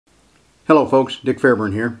Hello folks, Dick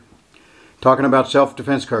Fairburn here, talking about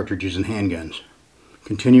self-defense cartridges and handguns.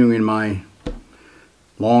 Continuing in my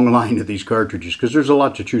long line of these cartridges, because there's a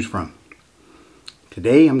lot to choose from.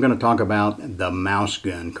 Today I'm going to talk about the mouse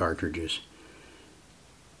gun cartridges.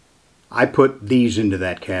 I put these into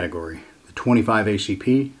that category. The 25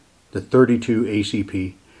 ACP, the 32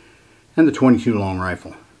 ACP, and the 22 long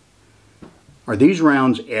rifle. Are these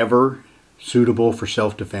rounds ever suitable for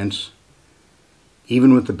self-defense?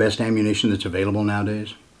 Even with the best ammunition that's available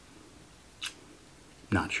nowadays?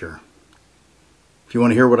 Not sure. If you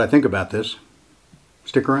want to hear what I think about this,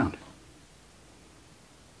 stick around.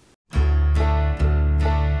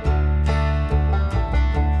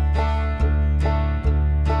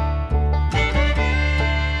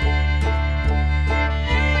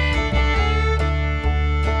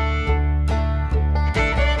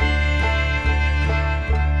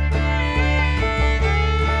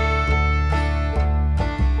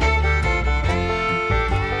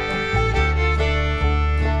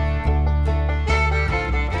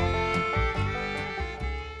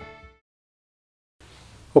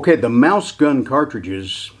 Okay, the mouse gun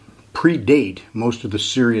cartridges predate most of the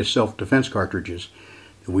serious self-defense cartridges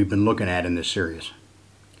that we've been looking at in this series.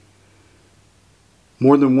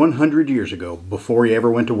 More than 100 years ago, before he ever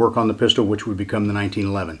went to work on the pistol, which would become the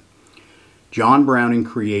 1911, John Browning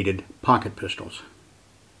created pocket pistols,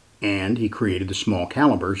 and he created the small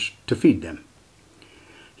calibers to feed them.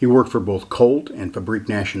 He worked for both Colt and Fabrique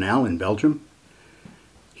Nationale in Belgium.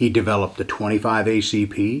 He developed the 25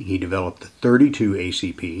 ACP, he developed the 32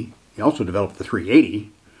 ACP, he also developed the 380,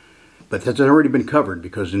 but that's already been covered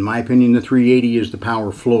because in my opinion the 380 is the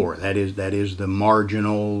power floor. That is the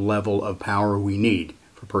marginal level of power we need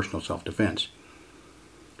for personal self-defense.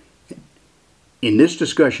 In this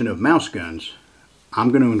discussion of mouse guns,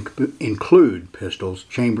 I'm going to include pistols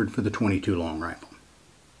chambered for the 22 long rifle.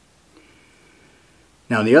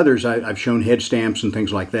 Now the others, I've shown head stamps and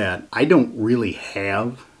things like that. I don't really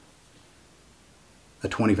have a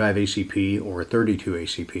 25 ACP or a 32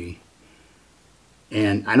 ACP,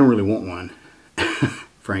 and I don't really want one,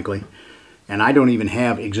 frankly, and I don't even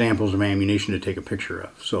have examples of ammunition to take a picture of,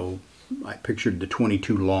 so I pictured the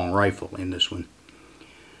 22 long rifle in this one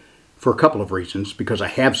for a couple of reasons. Because I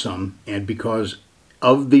have some, and because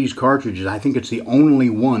of these cartridges I think it's the only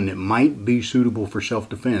one that might be suitable for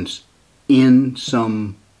self-defense in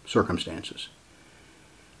some circumstances.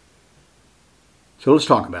 So let's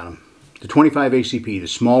talk about them. The 25 ACP, the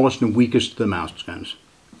smallest and weakest of the mouse guns.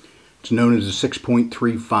 It's known as the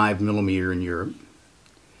 6.35 millimeter in Europe.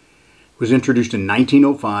 It was introduced in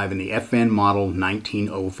 1905 in the FN model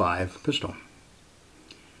 1905 pistol.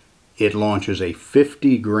 It launches a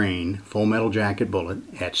 50 grain full metal jacket bullet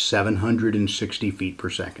at 760 feet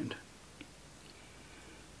per second.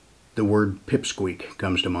 The word pipsqueak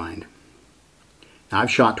comes to mind. Now,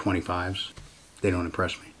 I've shot 25s. They don't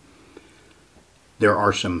impress me. There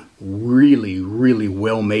are some really, really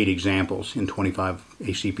well-made examples in 25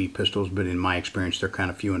 ACP pistols, but in my experience, they're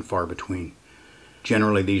kind of few and far between.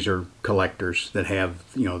 Generally, these are collectors that have,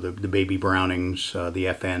 you know, the Baby Brownings, the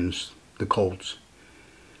FNs, the Colts.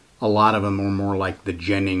 A lot of them are more like the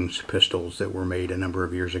Jennings pistols that were made a number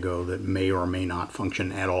of years ago that may or may not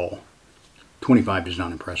function at all. 25 does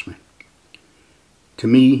not impress me. To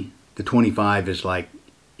me, the 25 is like,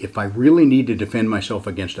 if I really need to defend myself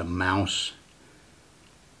against a mouse,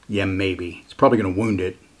 yeah, maybe. It's probably going to wound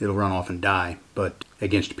it. It'll run off and die. But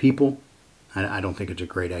against people, I don't think it's a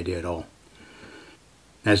great idea at all.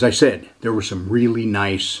 As I said, there were some really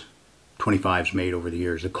nice 25s made over the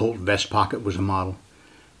years. The Colt Vest Pocket was a model.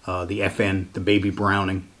 The FN, the Baby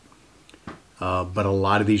Browning. But a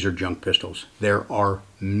lot of these are junk pistols. There are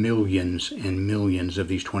millions and millions of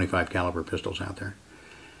these 25 caliber pistols out there.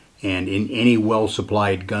 And in any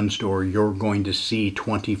well-supplied gun store, you're going to see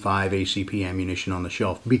 25 ACP ammunition on the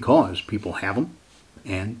shelf because people have them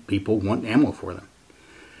and people want ammo for them.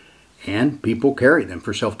 And people carry them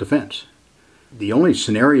for self-defense. The only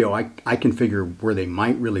scenario I can figure where they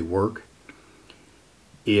might really work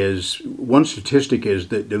is, one statistic is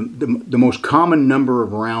that the most common number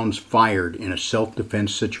of rounds fired in a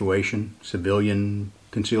self-defense situation, civilian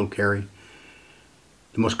concealed carry,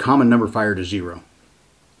 the most common number fired is 0.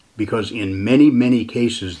 Because in many, many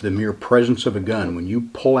cases, the mere presence of a gun, when you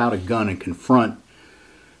pull out a gun and confront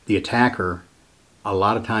the attacker, a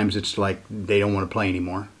lot of times it's like they don't want to play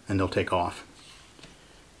anymore and they'll take off.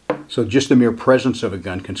 So just the mere presence of a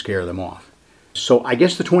gun can scare them off. So I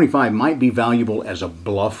guess the 25 might be valuable as a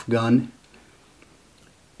bluff gun.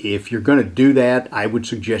 If you're going to do that, I would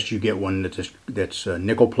suggest you get one that's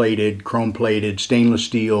nickel plated, chrome plated, stainless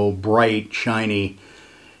steel, bright, shiny,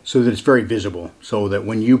 so that it's very visible, so that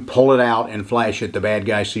when you pull it out and flash it, the bad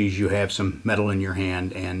guy sees you have some metal in your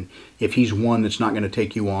hand, and if he's one that's not going to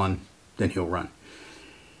take you on, then he'll run.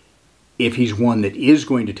 If he's one that is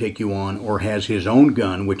going to take you on or has his own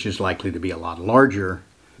gun, which is likely to be a lot larger,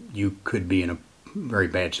 you could be in a very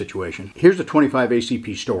bad situation. Here's a 25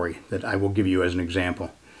 ACP story that I will give you as an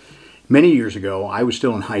example. Many years ago, I was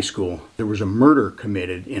still in high school. There was a murder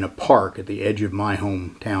committed in a park at the edge of my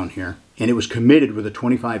hometown here, and it was committed with a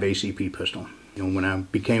 25 ACP pistol. You know, when I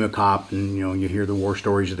became a cop, and you hear the war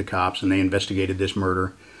stories of the cops, and they investigated this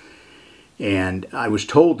murder, and I was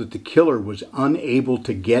told that the killer was unable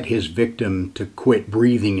to get his victim to quit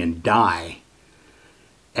breathing and die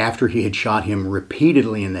after he had shot him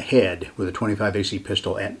repeatedly in the head with a 25 AC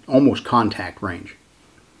pistol at almost contact range.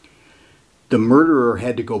 The murderer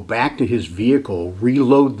had to go back to his vehicle,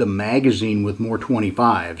 reload the magazine with more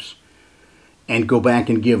 25s, and go back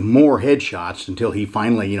and give more headshots until he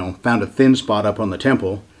finally, found a thin spot up on the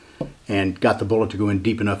temple and got the bullet to go in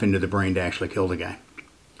deep enough into the brain to actually kill the guy.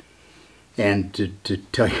 And to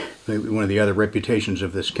tell you, one of the other reputations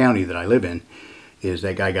of this county that I live in is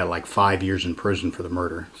that guy got like 5 years in prison for the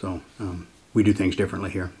murder. So we do things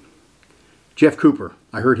differently here. Jeff Cooper,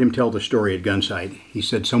 I heard him tell the story at Gunsight. He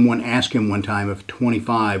said someone asked him one time if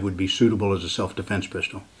 25 would be suitable as a self-defense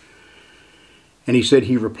pistol. And he said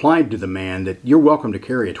he replied to the man that you're welcome to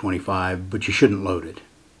carry a 25, but you shouldn't load it.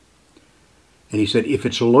 And he said if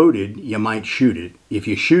it's loaded, you might shoot it. If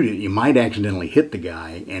you shoot it, you might accidentally hit the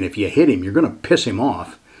guy. And if you hit him, you're going to piss him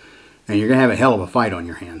off. And you're going to have a hell of a fight on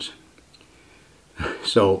your hands.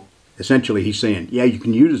 So essentially he's saying, yeah, you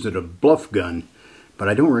can use it as a bluff gun, but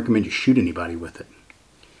I don't recommend you shoot anybody with it.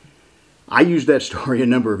 I used that story a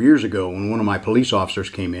number of years ago when one of my police officers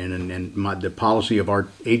came in, and the policy of our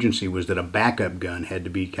agency was that a backup gun had to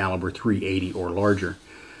be caliber .380 or larger.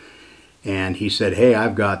 And he said, hey,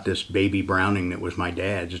 I've got this baby Browning that was my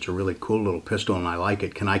dad's. It's a really cool little pistol and I like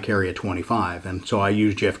it. Can I carry a 25? And so I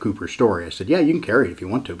used Jeff Cooper's story. I said, yeah, you can carry it if you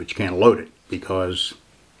want to, but you can't load it because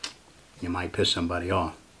you might piss somebody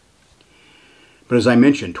off. But as I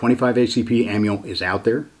mentioned, 25 ACP ammo is out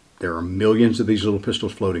there. There are millions of these little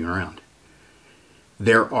pistols floating around.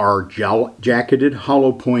 There are jacketed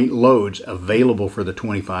hollow point loads available for the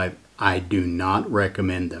 25. I do not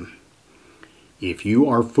recommend them. If you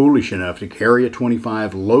are foolish enough to carry a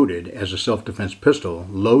 25 loaded as a self-defense pistol,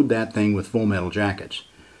 load that thing with full metal jackets.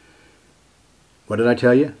 What did I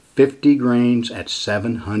tell you? 50 grains at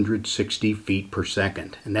 760 feet per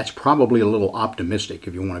second. And that's probably a little optimistic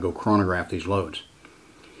if you want to go chronograph these loads.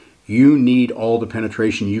 You need all the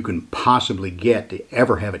penetration you can possibly get to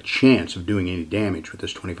ever have a chance of doing any damage with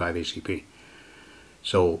this 25 ACP.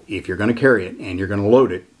 So if you're going to carry it and you're going to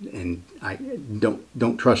load it, and I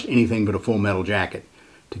don't trust anything but a full metal jacket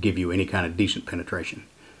to give you any kind of decent penetration.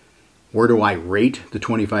 Where do I rate the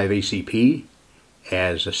 25 ACP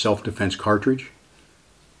as a self-defense cartridge?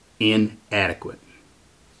 Inadequate.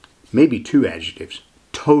 Maybe two adjectives.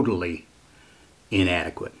 Totally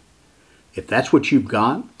inadequate. If that's what you've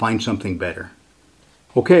got, find something better.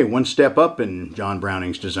 Okay, one step up in John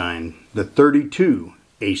Browning's design. The .32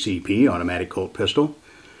 ACP, automatic Colt pistol,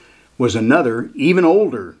 was another, even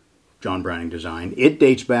older John Browning design. It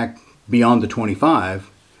dates back beyond the 25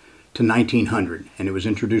 to 1900, and it was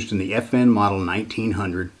introduced in the FN model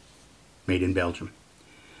 1900, made in Belgium.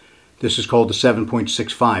 This is called the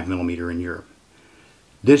 7.65 millimeter in Europe.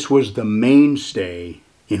 This was the mainstay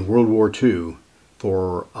in World War II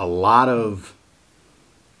for a lot of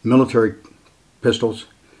military pistols,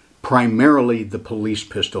 primarily the police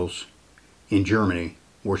pistols in Germany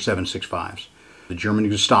were 7.65s. The German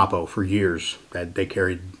Gestapo for years, they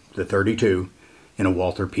carried the .32 in a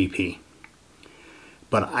Walther PP.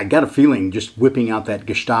 But I got a feeling just whipping out that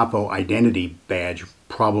Gestapo identity badge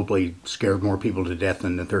probably scared more people to death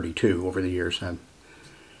than the .32 over the years.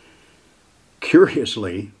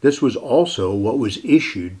 Curiously, this was also what was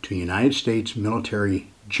issued to United States military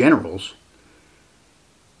generals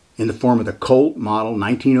in the form of the Colt Model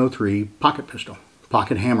 1903 pocket pistol,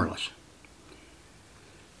 pocket hammerless.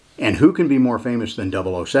 And who can be more famous than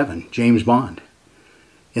 007? James Bond.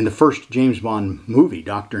 In the first James Bond movie,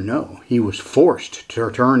 Dr. No, he was forced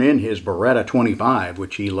to turn in his Beretta 25,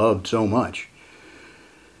 which he loved so much,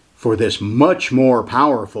 for this much more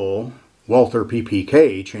powerful Walther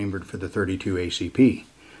PPK chambered for the .32 ACP.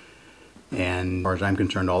 And as far as I'm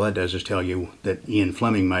concerned, all that does is tell you that Ian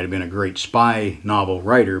Fleming might have been a great spy novel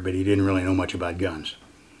writer, but he didn't really know much about guns.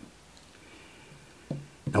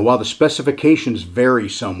 Now, while the specifications vary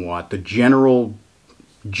somewhat, the general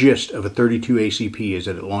gist of a .32 ACP is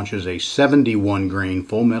that it launches a 71 grain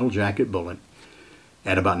full metal jacket bullet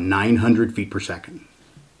at about 900 feet per second.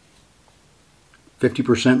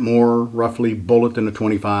 50% more roughly bullet than a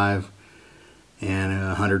 25, and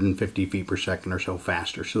 150 feet per second or so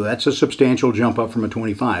faster. So that's a substantial jump up from a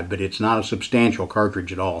 25, but it's not a substantial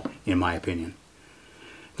cartridge at all, in my opinion.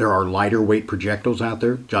 There are lighter weight projectiles out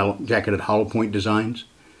there, jacketed hollow point designs.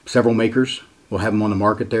 Several makers will have them on the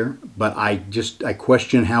market there, but I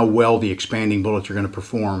question how well the expanding bullets are going to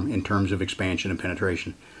perform in terms of expansion and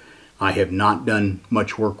penetration. I have not done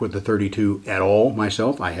much work with the 32 at all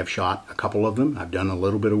myself. I have shot a couple of them. I've done a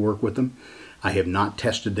little bit of work with them. I have not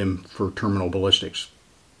tested them for terminal ballistics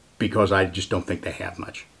because I just don't think they have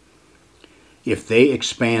much. If they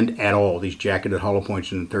expand at all, these jacketed hollow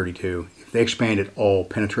points in the 32, if they expand at all,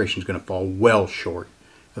 penetration is going to fall well short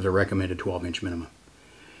of the recommended 12-inch minimum.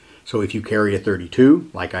 So if you carry a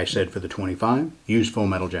 32, like I said for the 25, use full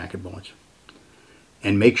metal jacket bullets.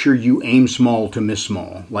 And make sure you aim small to miss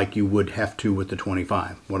small, like you would have to with the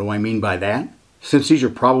 25. What do I mean by that? Since these are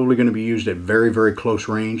probably going to be used at very, very close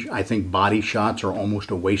range, I think body shots are almost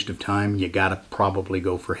a waste of time. You got to probably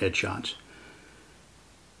go for headshots.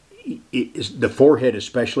 The forehead,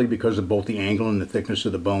 especially because of both the angle and the thickness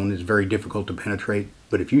of the bone, is very difficult to penetrate.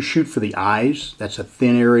 But if you shoot for the eyes, that's a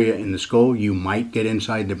thin area in the skull, you might get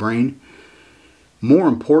inside the brain. More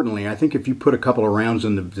importantly, I think if you put a couple of rounds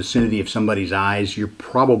in the vicinity of somebody's eyes, you're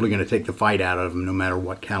probably going to take the fight out of them no matter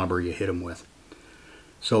what caliber you hit them with.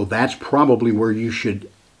 So that's probably where you should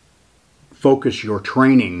focus your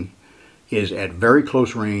training, is at very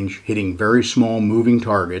close range, hitting very small moving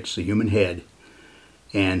targets, the human head,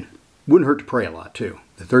 and wouldn't hurt to pray a lot too.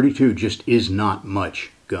 The 32 just is not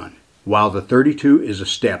much gun. While the 32 is a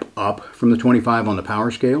step up from the 25 on the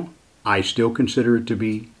power scale, I still consider it to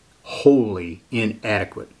be wholly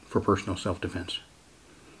inadequate for personal self-defense.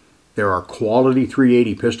 There are quality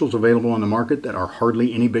 .380 pistols available on the market that are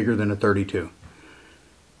hardly any bigger than a 32.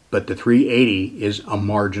 But the .380 is a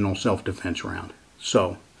marginal self-defense round.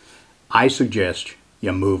 So I suggest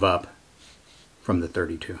you move up from the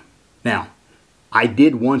 32. Now, I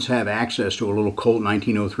did once have access to a little Colt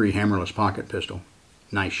 1903 hammerless pocket pistol.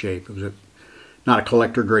 Nice shape. It was not a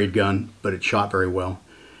collector grade gun, but it shot very well.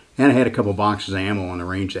 And I had a couple boxes of ammo on the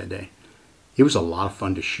range that day. It was a lot of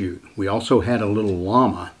fun to shoot. We also had a little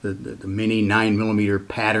Llama, the mini 9mm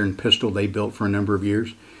pattern pistol they built for a number of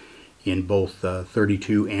years in both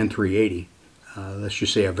 32 and .380. Let's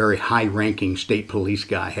just say a very high-ranking state police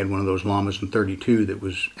guy had one of those Llamas in .32 that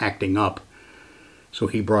was acting up. So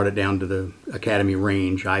he brought it down to the academy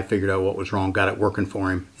range. I figured out what was wrong, got it working for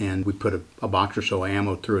him, and we put a box or so of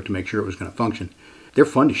ammo through it to make sure it was going to function. They're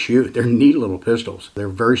fun to shoot. They're neat little pistols. They're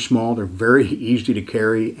very small. They're very easy to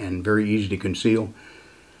carry and very easy to conceal.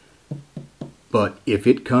 But if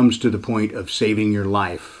it comes to the point of saving your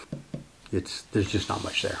life, there's just not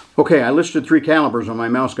much there. Okay, I listed 3 calibers on my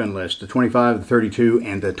mouse gun list: the 25, the 32,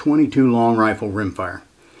 and the 22 long rifle rimfire.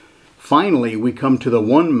 Finally, we come to the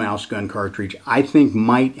one mouse gun cartridge I think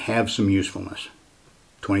might have some usefulness: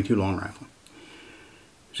 22 long rifle.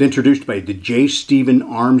 It was introduced by the J. Stephen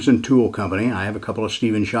Arms and Tool Company. I have a couple of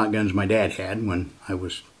Stephen shotguns my dad had when I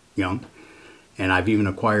was young, and I've even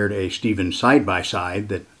acquired a Stephen side-by-side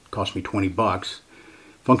that cost me 20 bucks.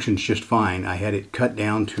 Functions just fine. I had it cut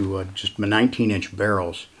down to just 19-inch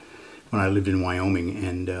barrels when I lived in Wyoming,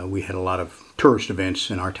 and we had a lot of tourist events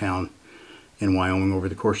in our town in Wyoming over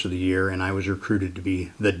the course of the year, and I was recruited to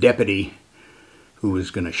be the deputy who was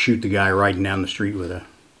going to shoot the guy riding down the street with a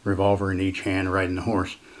revolver in each hand riding the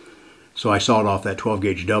horse. So I sawed off that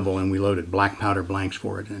 12-gauge double, and we loaded black powder blanks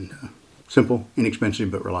for it. And simple,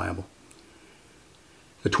 inexpensive, but reliable.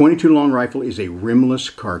 The 22 long rifle is a rimless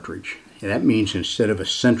cartridge. And that means instead of a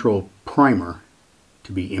central primer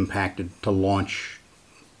to be impacted to launch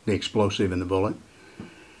the explosive in the bullet,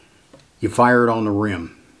 you fire it on the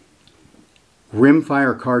rim.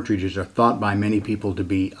 Rimfire cartridges are thought by many people to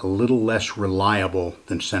be a little less reliable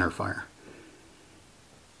than centerfire.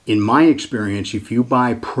 In my experience, if you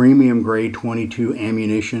buy premium grade 22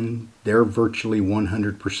 ammunition, they're virtually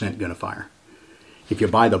 100% going to fire. If you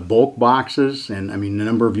buy the bulk boxes, and I mean, a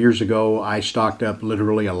number of years ago, I stocked up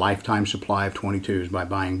literally a lifetime supply of 22s by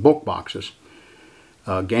buying bulk boxes.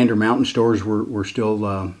 Gander Mountain stores were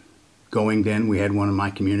still going then. We had one in my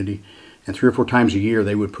community. And 3 or 4 times a year,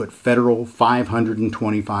 they would put federal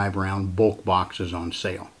 525 round bulk boxes on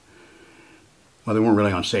sale. Well, they weren't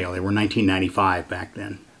really on sale. They were $19.95 back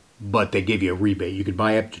then. But they give you a rebate. You could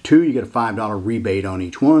buy up to 2, you get a $5 rebate on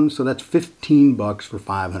each one, so that's 15 bucks for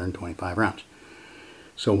 525 rounds.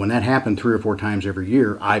 So when that happened 3 or 4 times every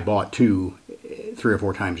year, I bought 2 3 or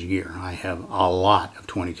 4 times a year. I have a lot of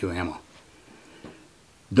 22 ammo.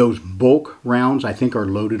 Those bulk rounds, I think, are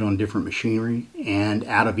loaded on different machinery, and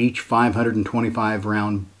out of each 525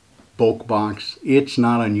 round bulk box, it's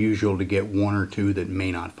not unusual to get one or two that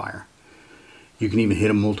may not fire. You can even hit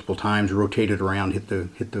them multiple times, rotate it around, hit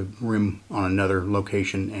the rim on another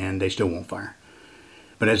location, and they still won't fire.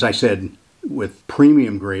 But as I said, with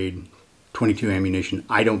premium grade 22 ammunition,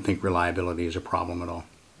 I don't think reliability is a problem at all.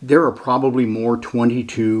 There are probably more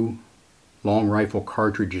 22 long rifle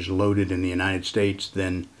cartridges loaded in the United States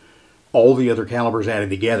than all the other calibers added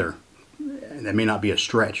together. That may not be a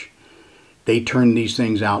stretch. They turn these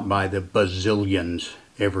things out by the bazillions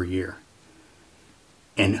every year.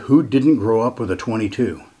 And who didn't grow up with a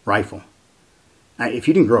 22 rifle? Now, if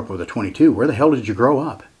you didn't grow up with a 22, where the hell did you grow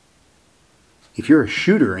up? If you're a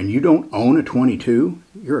shooter and you don't own a 22,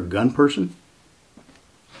 you're a gun person,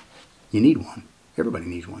 you need one. Everybody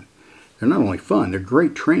needs one. They're not only fun, they're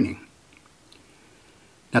great training.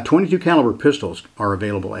 Now, 22 caliber pistols are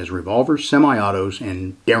available as revolvers, semi-autos,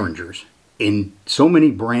 and derringers in so many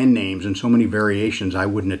brand names and so many variations I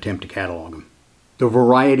wouldn't attempt to catalog them. The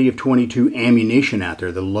variety of 22 ammunition out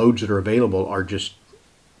there, the loads that are available, are just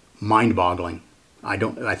mind-boggling.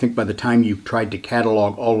 I think by the time you tried to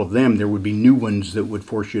catalog all of them, there would be new ones that would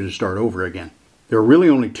force you to start over again. There are really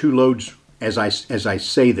only two loads, as I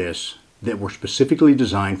say this, that were specifically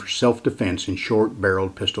designed for self-defense in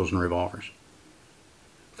short-barreled pistols and revolvers.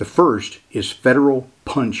 The first is Federal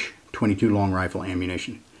Punch 22 long rifle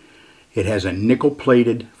ammunition. It has a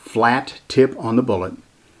nickel-plated flat tip on the bullet,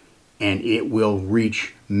 and it will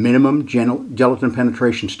reach minimum gelatin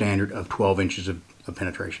penetration standard of 12 inches of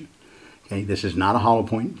penetration. Okay, this is not a hollow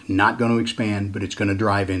point, not going to expand, but it's going to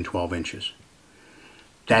drive in 12 inches.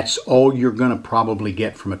 That's all you're going to probably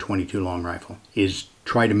get from a 22 long rifle, is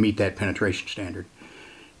try to meet that penetration standard.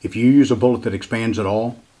 If you use a bullet that expands at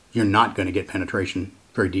all, you're not going to get penetration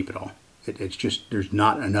very deep at all. It's just, there's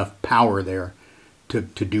not enough power there to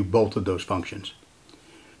do both of those functions.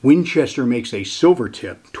 Winchester makes a silver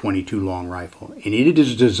tip 22 long rifle, and it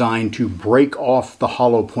is designed to break off the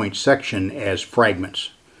hollow point section as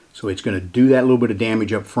fragments. So it's going to do that little bit of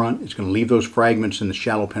damage up front. It's going to leave those fragments in the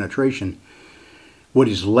shallow penetration. What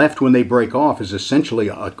is left when they break off is essentially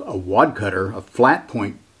a wad cutter, a flat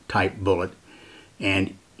point type bullet,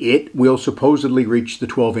 and it will supposedly reach the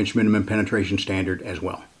 12-inch minimum penetration standard as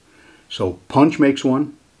well. So Punch makes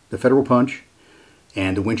one, the Federal Punch,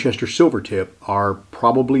 and the Winchester Silver Tip are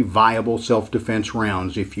probably viable self-defense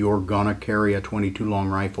rounds if you're going to carry a 22 long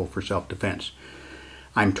rifle for self-defense.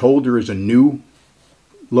 I'm told there is a new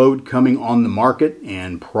load coming on the market,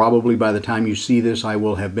 and probably by the time you see this I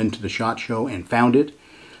will have been to the SHOT Show and found it.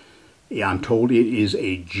 Yeah, I'm told it is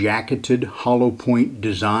a jacketed hollow point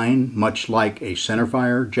design, much like a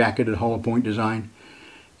centerfire jacketed hollow point design,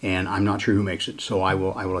 and I'm not sure who makes it, so I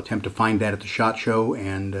will attempt to find that at the SHOT Show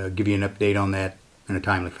and give you an update on that in a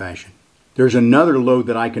timely fashion. There's another load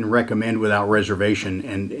that I can recommend without reservation,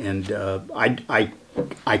 and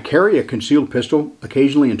I carry a concealed pistol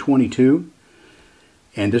occasionally in 22,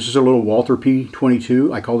 and this is a little Walther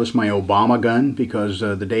P22. I call this my Obama gun because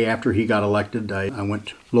the day after he got elected, I went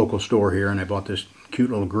to a local store here and I bought this cute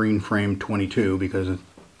little green frame 22 because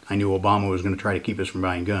I knew Obama was going to try to keep us from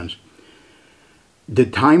buying guns. The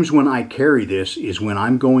times when I carry this is when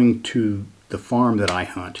I'm going to the farm that I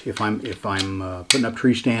hunt. If I'm putting up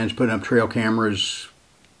tree stands, putting up trail cameras,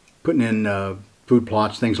 putting in food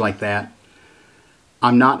plots, things like that,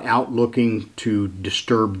 I'm not out looking to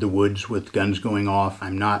disturb the woods with guns going off.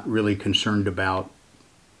 I'm not really concerned about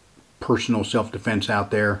personal self-defense out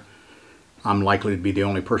there. I'm likely to be the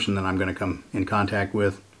only person that I'm going to come in contact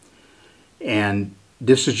with. And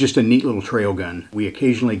this is just a neat little trail gun. We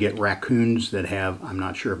occasionally get raccoons that have, I'm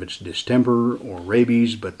not sure if it's distemper or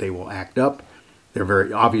rabies, but they will act up.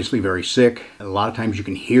 They're obviously very sick. A lot of times you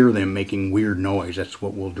can hear them making weird noise. That's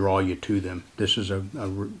what will draw you to them. This is a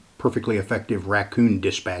perfectly effective raccoon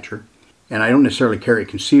dispatcher. And I don't necessarily carry it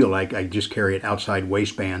concealed. I just carry it outside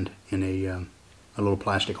waistband in a little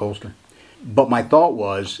plastic holster. But my thought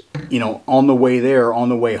was, you know, on the way there, on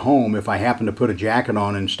the way home, if I happen to put a jacket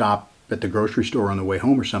on and stop at the grocery store on the way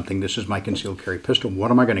home or something, this is my concealed carry pistol.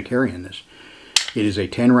 What am I going to carry in this? It is a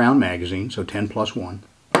 10-round magazine, so 10 plus 1.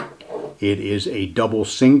 It is a double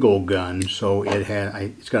single gun, so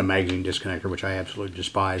it's got a magazine disconnector, which I absolutely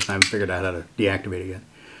despise, and I haven't figured out how to deactivate it yet.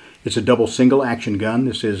 It's a double single action gun.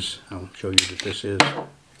 This is, I'll show you that this is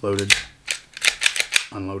loaded,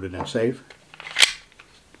 unloaded, and safe.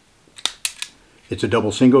 It's a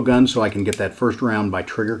double single gun, so I can get that first round by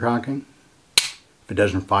trigger cocking. If it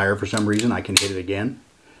doesn't fire for some reason, I can hit it again.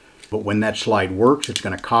 But when that slide works, it's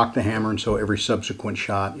going to cock the hammer, and so every subsequent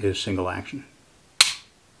shot is single action.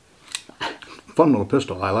 Fun little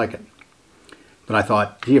pistol. I like it. But I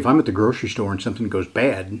thought, gee, if I'm at the grocery store and something goes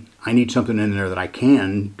bad, I need something in there that I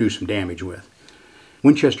can do some damage with.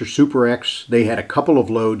 Winchester Super X, they had a couple of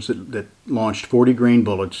loads that launched 40 grain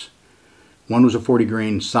bullets. One was a 40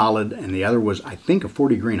 grain solid, and the other was, I think, a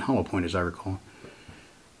 40 grain hollow point, as I recall.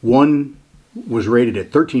 One was rated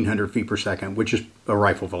at 1,300 feet per second, which is a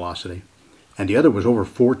rifle velocity. And the other was over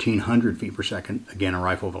 1,400 feet per second, again, a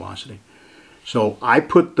rifle velocity. So I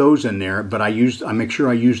put those in there, but I make sure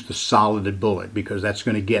I use the solid bullet because that's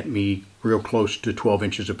going to get me real close to 12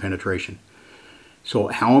 inches of penetration. So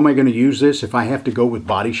how am I going to use this? If I have to go with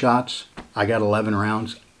body shots, I got 11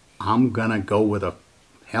 rounds. I'm going to go with a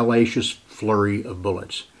hellacious flurry of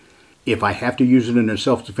bullets. If I have to use it in a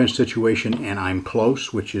self-defense situation and I'm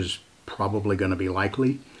close, which is probably going to be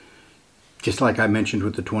likely, just like I mentioned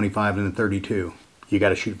with the 25 and the 32, you got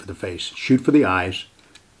to shoot for the face. Shoot for the eyes.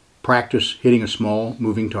 Practice hitting a small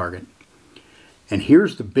moving target. And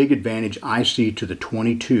here's the big advantage I see to the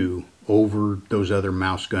 22 over those other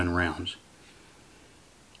mouse gun rounds.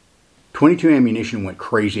 22 ammunition went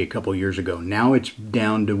crazy a couple years ago. Now it's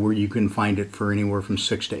down to where you can find it for anywhere from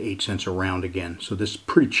 6 to 8 cents a round again. So this is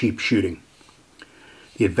pretty cheap shooting.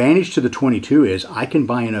 The advantage to the 22 is I can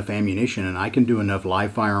buy enough ammunition and I can do enough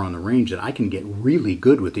live fire on the range that I can get really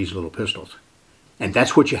good with these little pistols. And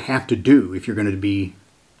that's what you have to do if you're going to be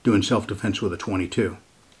doing self-defense with a 22.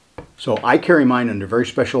 So I carry mine under very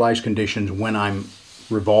specialized conditions when I'm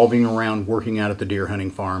revolving around working out at the deer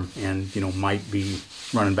hunting farm and, might be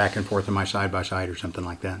running back and forth in my side-by-side or something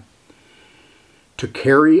like that. To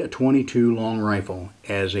carry a 22 long rifle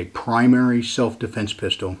as a primary self-defense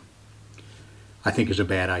pistol, I think is a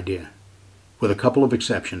bad idea, with a couple of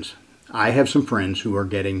exceptions. I have some friends who are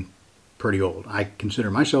getting pretty old. I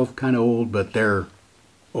consider myself kind of old, but they're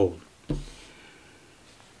old.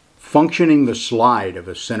 Functioning the slide of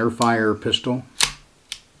a centerfire pistol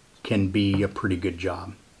can be a pretty good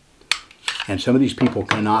job. And some of these people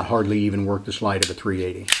cannot hardly even work the slide of a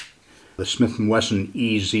 380. The Smith & Wesson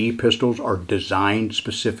EZ pistols are designed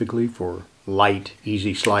specifically for light,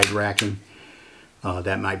 easy slide racking.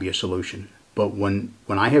 That might be a solution. But when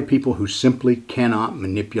I have people who simply cannot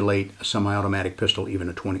manipulate a semi-automatic pistol, even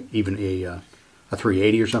a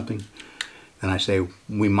 380 or something, then I say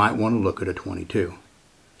we might want to look at a 22.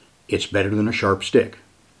 It's better than a sharp stick.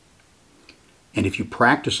 And if you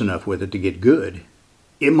practice enough with it to get good,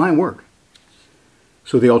 it might work.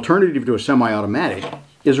 So the alternative to a semi-automatic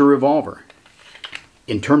is a revolver.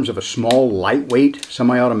 In terms of a small, lightweight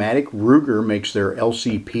semi-automatic, Ruger makes their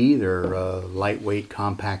LCP, their lightweight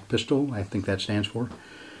compact pistol, I think that stands for.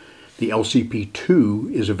 The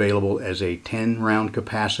LCP2 is available as a 10-round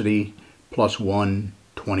capacity plus one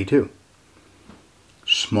 22.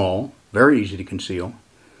 Small, very easy to conceal,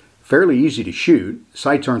 fairly easy to shoot.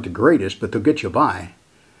 Sights aren't the greatest, but they'll get you by.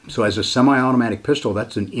 So as a semi-automatic pistol,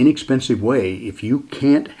 that's an inexpensive way. If you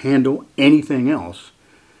can't handle anything else,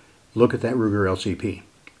 look at that Ruger LCP.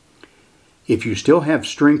 If you still have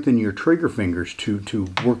strength in your trigger fingers to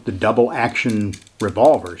work the double action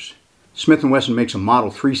revolvers, Smith & Wesson makes a Model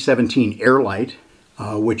 317 Airlight,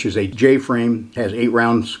 which is a J-frame, has 8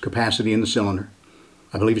 rounds capacity in the cylinder.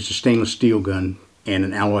 I believe it's a stainless steel gun and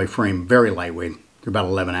an alloy frame, very lightweight. They're about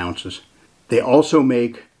 11 ounces. They also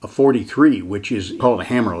make a 43, which is called a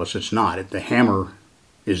hammerless. It's not. The hammer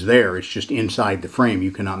is there. It's just inside the frame.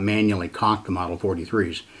 You cannot manually cock the Model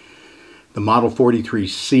 43s. The Model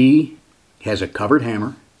 43C has a covered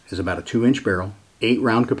hammer, has about a 2-inch barrel,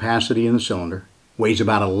 8-round capacity in the cylinder, weighs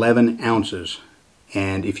about 11 ounces.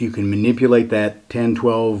 And if you can manipulate that 10,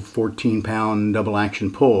 12, 14-pound double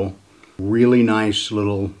action pull, really nice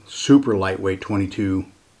little super lightweight 22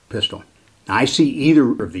 pistol. Now, I see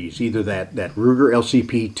either of these, either that Ruger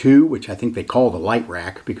LCP2, which I think they call the light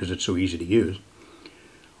rack because it's so easy to use,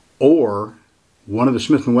 or one of the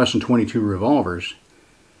Smith & Wesson 22 revolvers,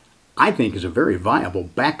 I think is a very viable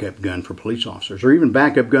backup gun for police officers, or even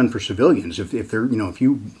backup gun for civilians. If they're, if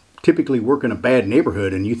you typically work in a bad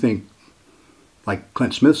neighborhood and you think, like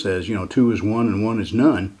Clint Smith says, 2 is 1 and 1 is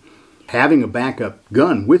none, having a backup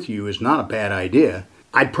gun with you is not a bad idea.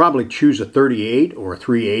 I'd probably choose a 38 or a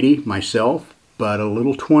 380 myself, but a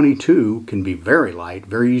little 22 can be very light,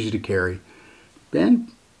 very easy to carry,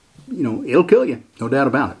 and, it'll kill you, no doubt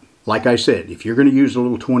about it. Like I said, if you're going to use a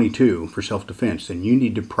little 22 for self-defense, then you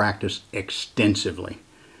need to practice extensively.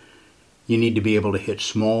 You need to be able to hit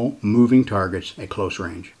small, moving targets at close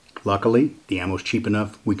range. Luckily, the ammo's cheap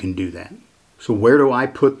enough, we can do that. So where do I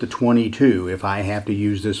put the 22 if I have to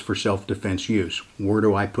use this for self-defense use? Where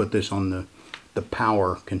do I put this on the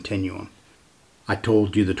power continuum? I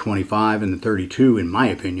told you the 25 and the 32, in my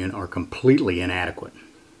opinion, are completely inadequate.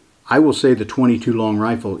 I will say the .22 long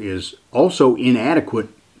rifle is also inadequate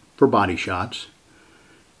for body shots.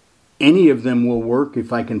 Any of them will work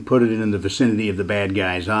if I can put it in the vicinity of the bad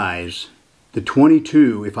guy's eyes. The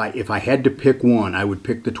 .22, if I had to pick one, I would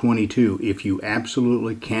pick the .22 if you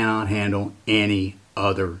absolutely cannot handle any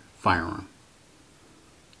other firearm.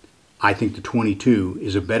 I think the .22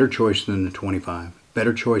 is a better choice than the .25,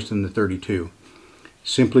 better choice than the .32,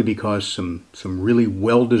 simply because some really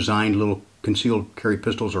well-designed little concealed carry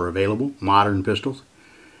pistols are available, modern pistols,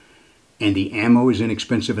 and the ammo is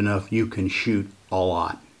inexpensive enough you can shoot a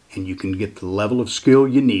lot, and you can get the level of skill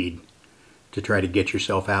you need to try to get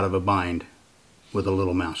yourself out of a bind with a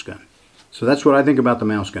little mouse gun. So that's what I think about the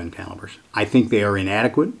mouse gun calibers. I think they are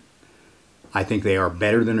inadequate. I think they are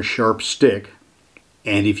better than a sharp stick,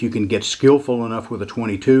 and if you can get skillful enough with a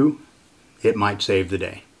 .22, it might save the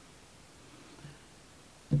day.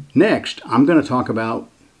 Next, I'm going to talk about,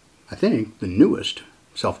 I think, the newest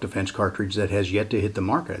self-defense cartridge that has yet to hit the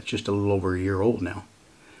market. It's just a little over a year old now.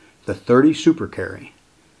 The 30 Super Carry.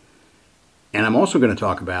 And I'm also going to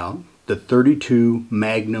talk about the 32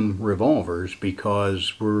 Magnum revolvers,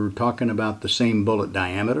 because we're talking about the same bullet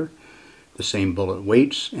diameter, the same bullet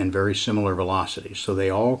weights, and very similar velocities. So they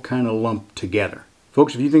all kind of lump together.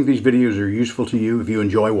 Folks, if you think these videos are useful to you, if you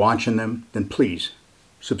enjoy watching them, then please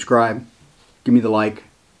subscribe, give me the like,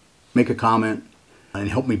 make a comment, and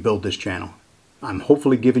help me build this channel. I'm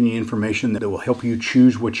hopefully giving you information that will help you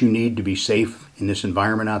choose what you need to be safe in this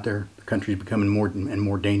environment out there. The country's becoming more and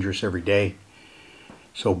more dangerous every day.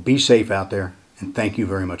 So be safe out there, and thank you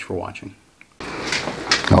very much for watching.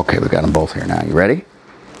 Okay, we got them both here now. You ready?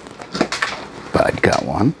 Bud got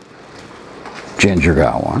one. Ginger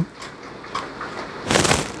got one.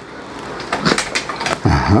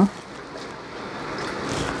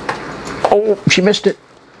 Oh, she missed it.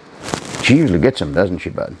 She usually gets them, doesn't she,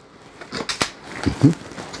 Bud?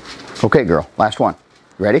 Okay, girl, last one.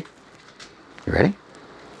 You ready? You ready?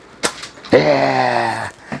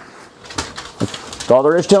 Yeah! That's all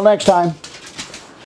there is till next time.